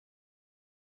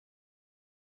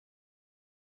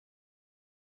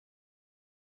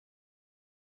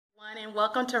And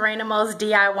welcome to Raina Mo's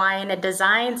DIY and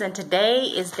Designs, and today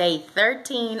is day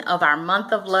 13 of our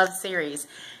Month of Love series.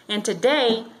 And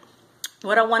today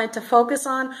what I wanted to focus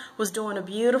on was doing a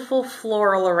beautiful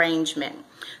floral arrangement.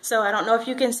 So I don't know if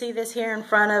you can see this here in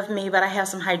front of me, but I have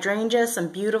some hydrangeas, some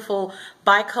beautiful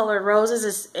bicolored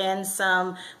roses, and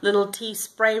some little tea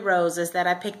spray roses that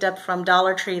I picked up from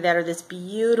Dollar Tree that are this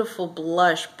beautiful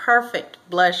blush, perfect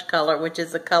blush color, which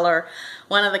is the color,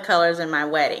 one of the colors in my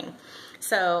wedding.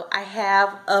 So I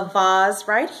have a vase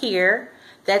right here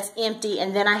that's empty,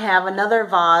 and then I have another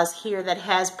vase here that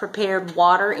has prepared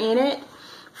water in it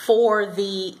for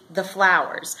the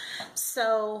flowers.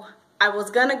 So I was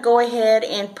gonna go ahead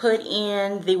and put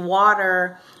in the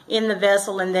water in the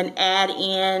vessel and then add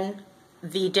in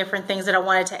the different things that I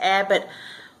wanted to add, but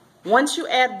once you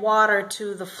add water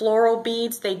to the floral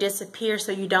beads, they disappear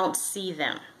so you don't see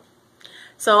them.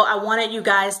 So I wanted you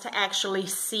guys to actually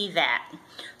see that.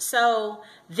 So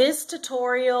this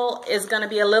tutorial is going to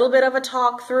be a little bit of a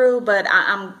talk through, but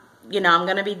I'm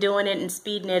going to be doing it and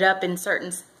speeding it up in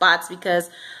certain spots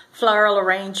because floral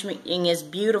arranging is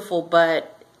beautiful,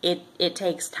 but it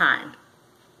takes time.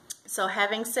 So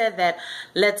having said that,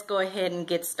 let's go ahead and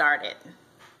get started.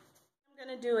 What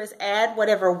I'm going to do is add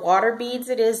whatever water beads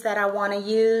it is that I want to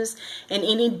use and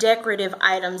any decorative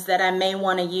items that I may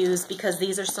want to use because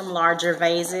these are some larger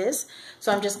vases.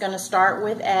 So I'm just going to start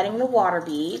with adding the water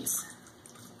beads.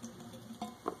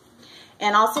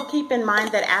 And also keep in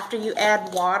mind that after you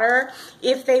add water,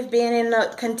 if they've been in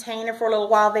the container for a little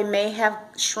while, they may have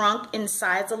shrunk in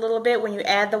size a little bit. When you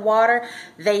add the water,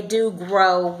 they do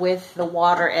grow with the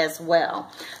water as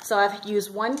well. So I've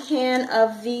used 1 can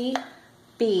of the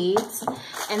beads,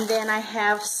 and then I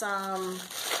have some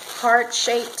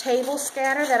heart-shaped table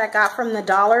scatter that I got from the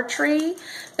Dollar Tree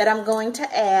that I'm going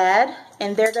to add,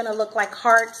 and they're going to look like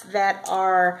hearts that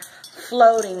are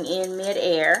floating in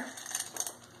midair.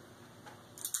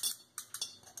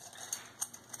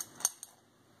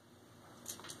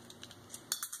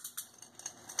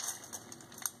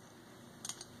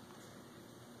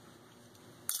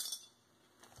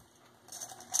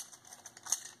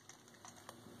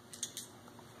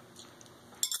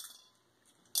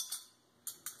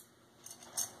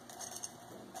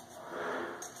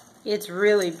 It's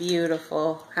really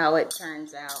beautiful how it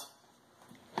turns out.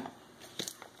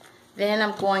 Then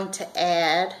I'm going to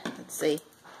add, let's see,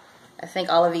 I think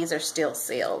all of these are still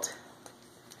sealed.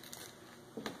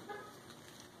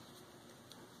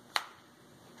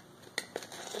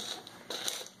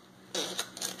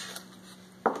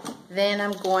 Then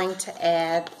I'm going to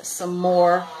add some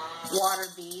more water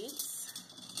beads.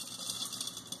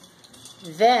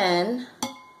 Then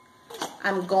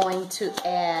I'm going to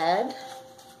add,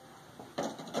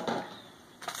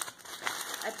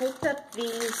 I picked up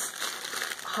these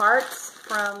hearts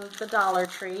from the Dollar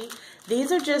Tree.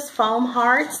 These are just foam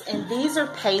hearts, and these are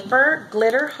paper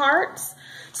glitter hearts.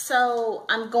 So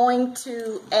I'm going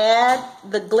to add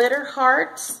the glitter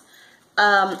hearts.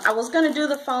 I was going to do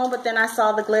the foam, but then I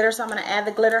saw the glitter, so I'm going to add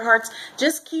the glitter hearts.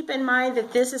 Just keep in mind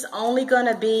that this is only going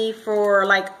to be for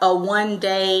like a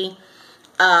one-day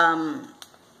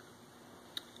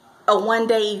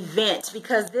event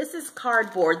because this is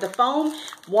cardboard. The foam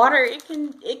water,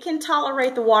 it can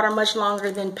tolerate the water much longer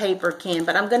than paper can,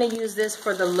 but I'm going to use this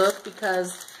for the look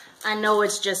because I know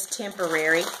it's just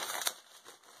temporary.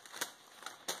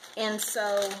 And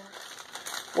so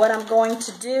what I'm going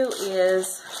to do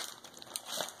is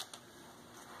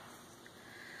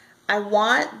I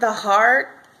want the heart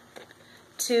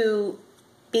to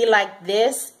be like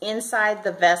this inside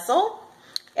the vessel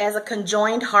as a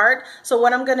conjoined heart. So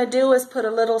what I'm going to do is put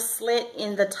a little slit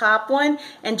in the top one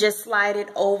and just slide it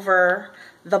over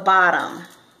the bottom.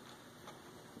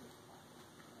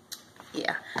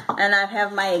 Yeah, and I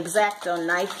have my X-Acto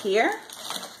knife here,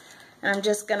 and I'm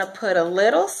just going to put a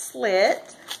little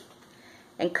slit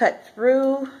and cut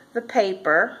through the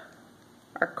paper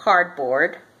or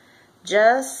cardboard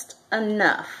just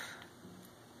enough.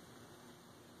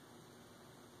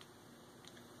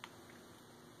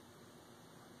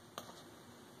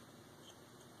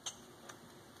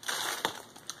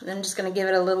 I'm just going to give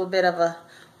it a little bit of a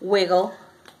wiggle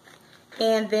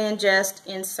and then just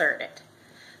insert it.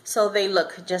 So they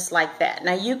look just like that.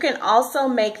 Now you can also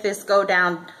make this go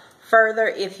down further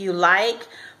if you like,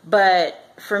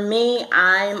 but for me,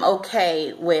 I'm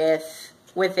okay with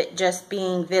it just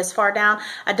being this far down.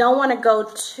 I don't want to go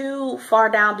too far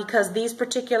down because these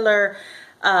particular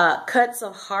cuts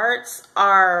of hearts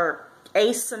are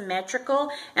asymmetrical,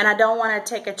 and I don't want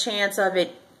to take a chance of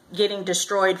it getting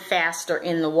destroyed faster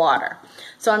in the water.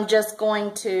 So I'm just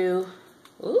going to,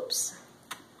 oops,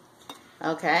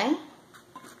 okay,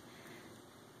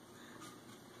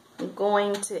 I'm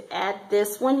going to add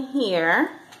this one here,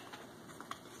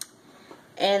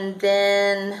 and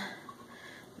then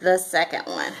the second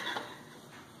one.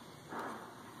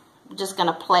 I'm just going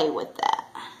to play with that.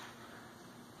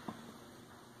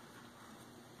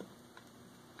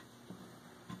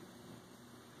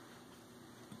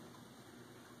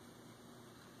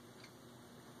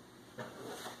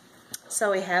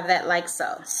 So we have that like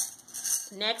so.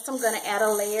 Next, I'm going to add a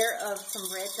layer of some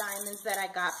red diamonds that I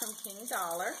got from King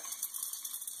Dollar.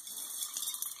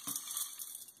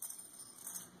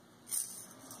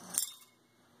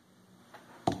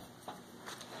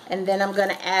 And then I'm going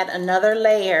to add another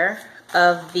layer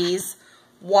of these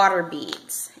water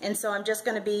beads. And so I'm just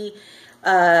going to be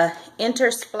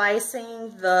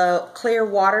intersplicing the clear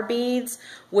water beads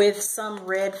with some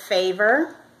red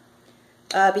favor.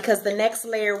 Because the next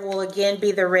layer will again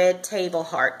be the red table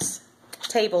hearts,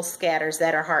 table scatters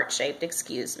that are heart-shaped,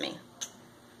 excuse me.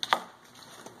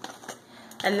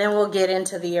 And then we'll get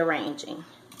into the arranging.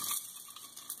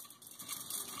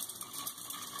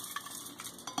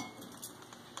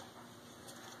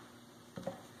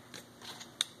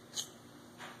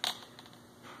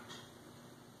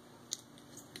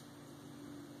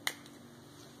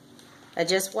 I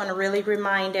just want to really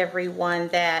remind everyone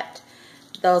that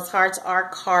those hearts are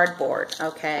cardboard,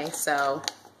 okay? So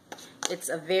it's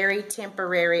a very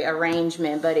temporary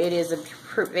arrangement, but it is a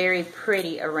very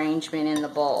pretty arrangement in the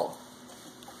bowl.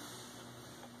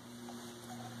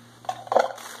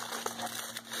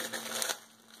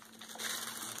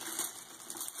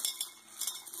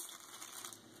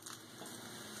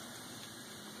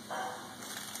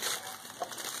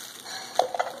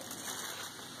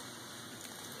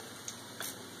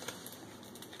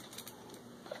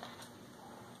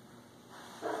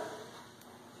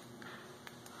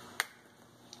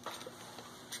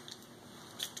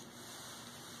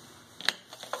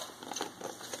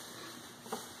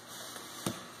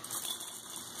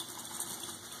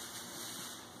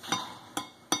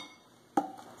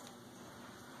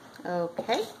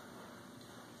 Okay.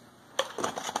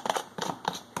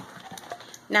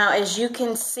 Now, as you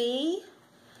can see,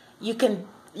 you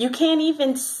can't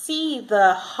even see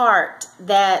the heart,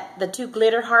 that the two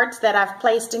glitter hearts that I've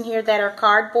placed in here that are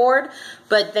cardboard,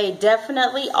 but they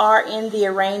definitely are in the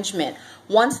arrangement.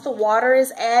 Once the water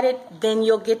is added, then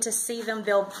you'll get to see them.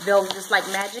 They'll just like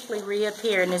magically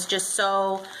reappear, and it's just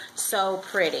so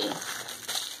pretty.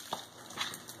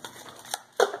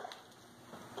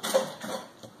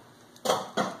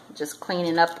 Just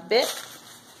cleaning up a bit.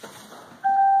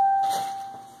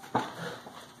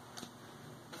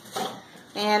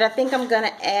 And I think I'm going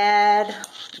to add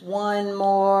one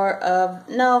more of,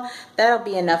 no, that'll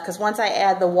be enough, because once I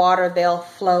add the water, they'll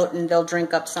float and they'll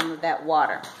drink up some of that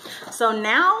water. So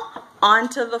now on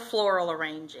to the floral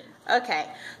arranging. Okay,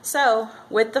 so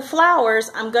with the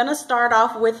flowers, I'm going to start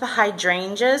off with the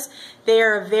hydrangeas. They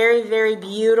are a very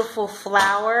beautiful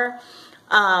flower.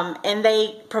 And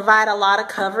they provide a lot of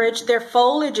coverage. Their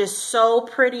foliage is so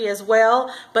pretty as well,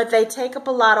 but they take up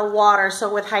a lot of water.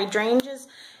 So with hydrangeas,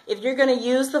 if you're going to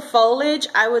use the foliage,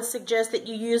 I would suggest that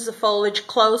you use the foliage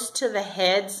close to the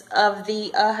heads of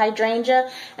the hydrangea,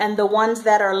 and the ones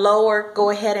that are lower, go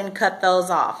ahead and cut those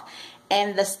off.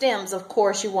 And the stems, of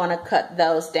course, you want to cut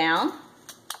those down.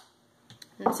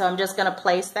 And so I'm just going to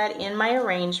place that in my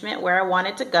arrangement where I want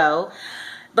it to go.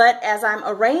 But as I'm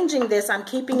arranging this, I'm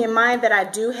keeping in mind that I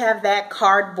do have that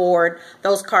cardboard,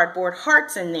 those cardboard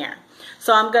hearts in there.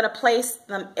 So I'm going to place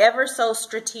them ever so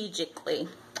strategically.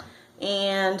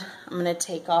 And I'm going to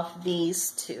take off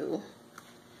these two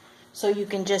so you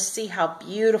can just see how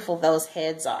beautiful those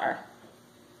heads are.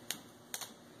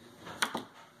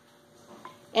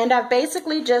 And I've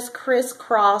basically just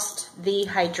crisscrossed the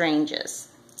hydrangeas.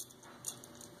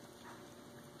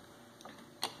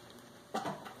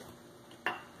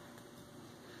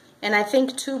 And I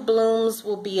think 2 blooms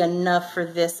will be enough for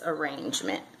this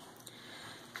arrangement.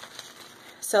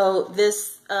 So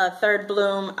this third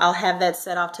bloom, I'll have that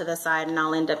set off to the side, and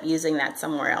I'll end up using that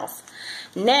somewhere else.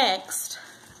 Next,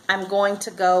 I'm going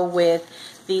to go with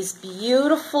these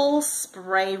beautiful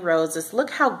spray roses.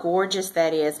 Look how gorgeous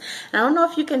that is. And I don't know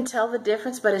if you can tell the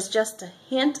difference, but it's just a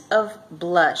hint of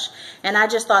blush. And I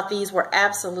just thought these were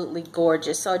absolutely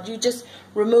gorgeous. So you just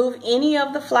remove any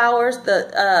of the flowers,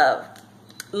 the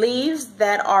leaves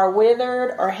that are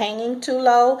withered or hanging too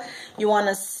low. You want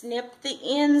to snip the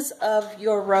ends of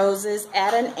your roses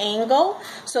at an angle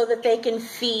so that they can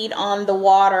feed on the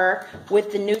water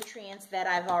with the nutrients that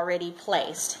I've already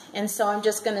placed. And so I'm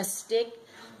just going to stick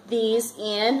these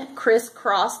in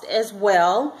crisscrossed as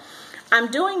well.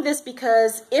 I'm doing this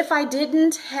because if I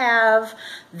didn't have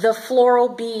the floral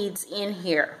beads in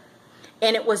here,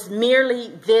 and it was merely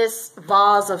this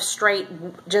vase of straight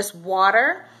just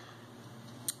water,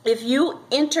 if you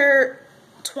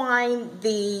intertwine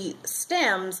the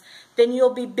stems, then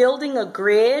you'll be building a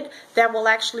grid that will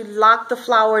actually lock the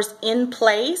flowers in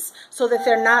place so that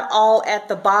they're not all at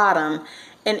the bottom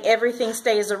and everything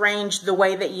stays arranged the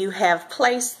way that you have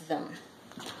placed them.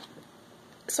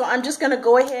 So I'm just going to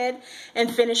go ahead and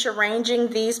finish arranging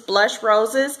these blush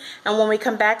roses, and when we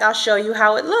come back I'll show you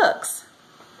how it looks.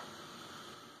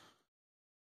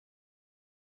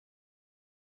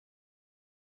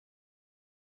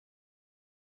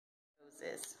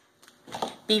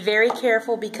 Be very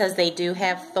careful because they do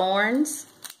have thorns.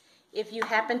 If you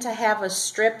happen to have a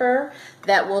stripper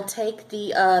that will take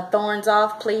the thorns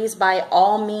off, please by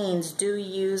all means do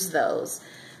use those.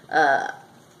 And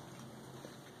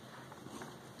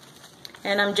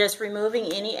I'm just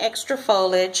removing any extra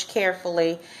foliage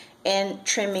carefully and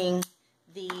trimming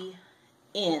the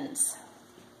ends.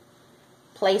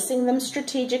 Placing them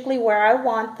strategically where I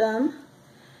want them.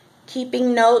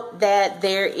 Keeping note that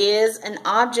there is an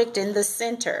object in the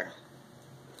center.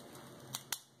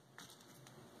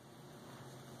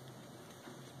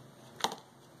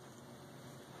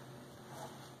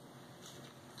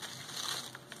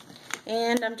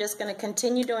 And I'm just going to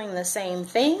continue doing the same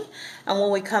thing, and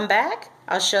when we come back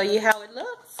I'll show you how it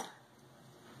looks. I'm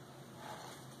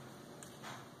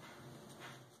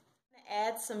going to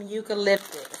add some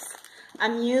eucalyptus.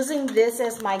 I'm using this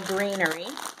as my greenery.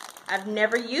 I've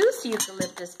never used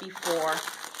eucalyptus before,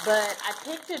 but I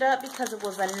picked it up because it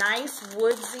was a nice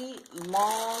woodsy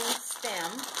long stem,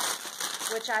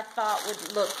 which I thought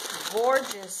would look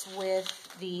gorgeous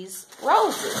with these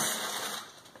roses.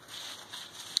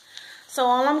 So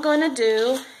all I'm going to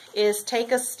do is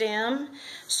take a stem,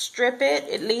 strip it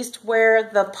at least where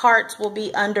the parts will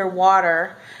be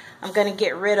underwater. I'm going to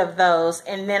get rid of those,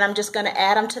 and then I'm just going to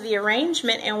add them to the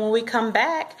arrangement, and when we come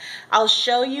back I'll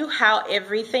show you how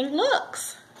everything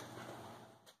looks.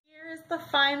 Here is the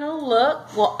final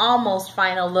look, well, almost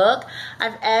final look.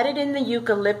 I've added in the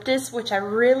eucalyptus, which I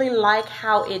really like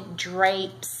how it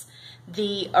drapes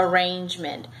the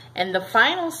arrangement, and the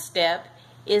final step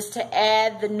is to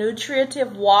add the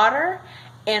nutritive water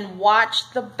and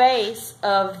watch the base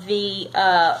of the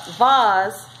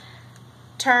vase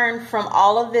turn from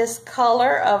all of this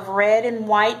color of red and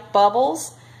white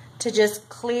bubbles to just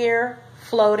clear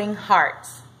floating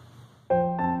hearts.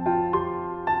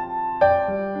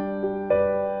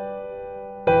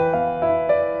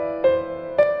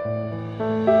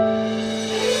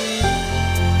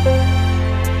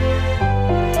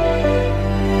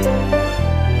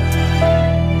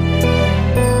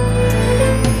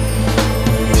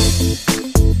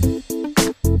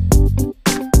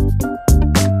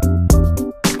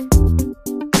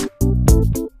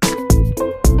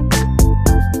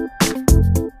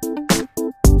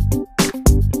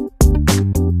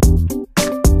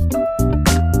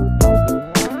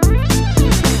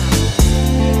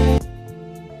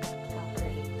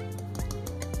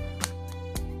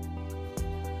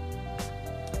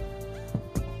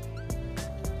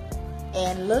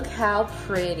 And look how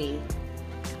pretty.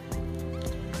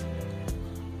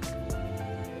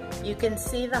 You can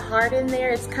see the heart in there.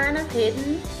 It's kind of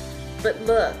hidden, but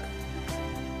look.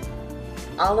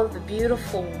 All of the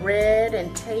beautiful red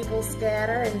and table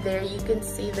scatter, and there you can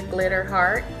see the glitter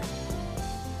heart.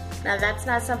 Now that's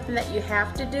not something that you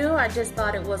have to do. I just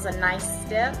thought it was a nice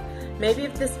step. Maybe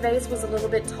if this vase was a little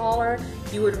bit taller,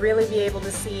 you would really be able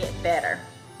to see it better.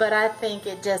 But I think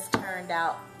it just turned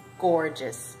out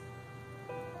gorgeous.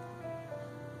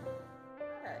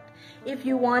 If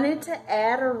you wanted to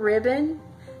add a ribbon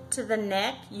to the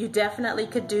neck, you definitely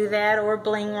could do that, or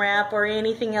bling wrap, or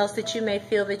anything else that you may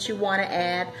feel that you want to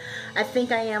add. I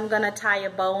think I am going to tie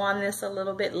a bow on this a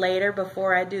little bit later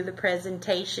before I do the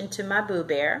presentation to my Boo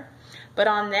Bear. But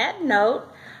on that note,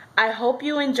 I hope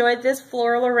you enjoyed this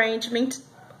floral arrangement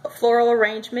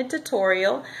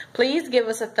tutorial. Please give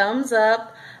us a thumbs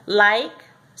up, like,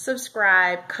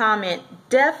 subscribe, comment,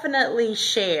 definitely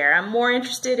share. I'm more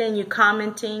interested in you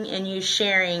commenting and you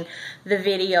sharing the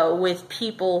video with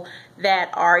people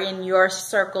that are in your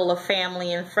circle of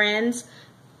family and friends,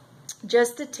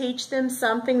 just to teach them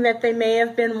something that they may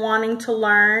have been wanting to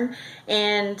learn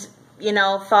and, you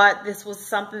know, thought this was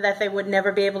something that they would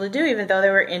never be able to do even though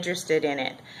they were interested in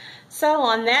it. So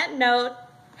on that note,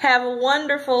 have a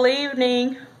wonderful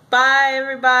evening. Bye,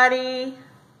 everybody.